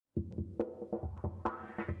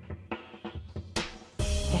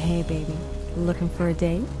Hey, baby. Looking for a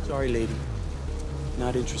date? Sorry, lady.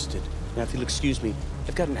 Not interested. Now, if you'll excuse me,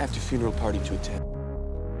 I've got an after-funeral party to attend.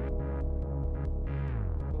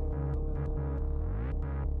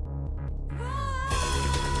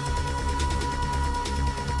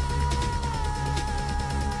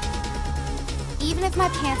 Even if my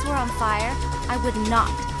pants were on fire, I would not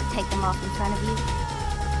take them off in front of you.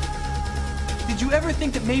 Did you ever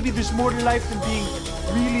think that maybe there's more to life than being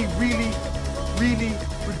really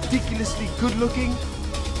ridiculously good-looking?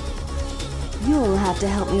 You'll have to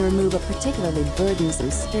help me remove a particularly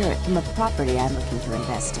burdensome spirit from a property I'm looking to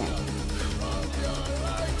invest in.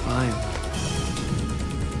 Fine.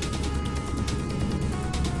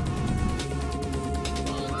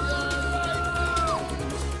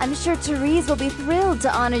 I'm sure Therese will be thrilled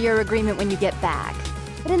to honor your agreement when you get back.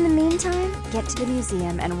 But in the meantime, get to the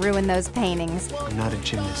museum and ruin those paintings. I'm not a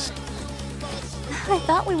gymnast. I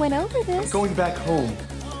thought we went over this. I'm going back home.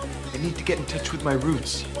 I need to get in touch with my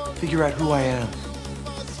roots, figure out who I am.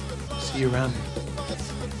 See you around.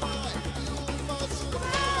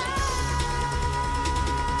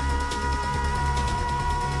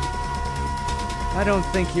 I don't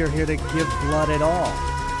think you're here to give blood at all.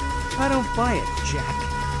 I don't buy it, Jack.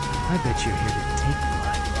 I bet you're here to take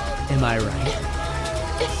blood. Am I right?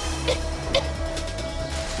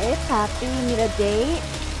 Hey, Poppy, need a date?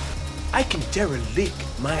 I can derelict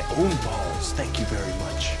my own balls, thank you very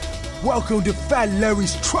much. Welcome to Fat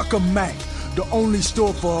Larry's Trucker Mac, the only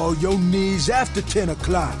store for all your needs after 10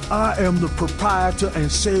 o'clock. I am the proprietor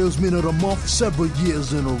and salesman of the month several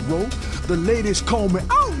years in a row. The ladies call me,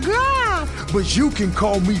 oh God! But you can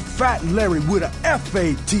call me Fat Larry with a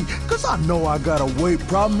F-A-T, cause I know I got a weight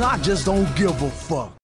problem, I just don't give a fuck.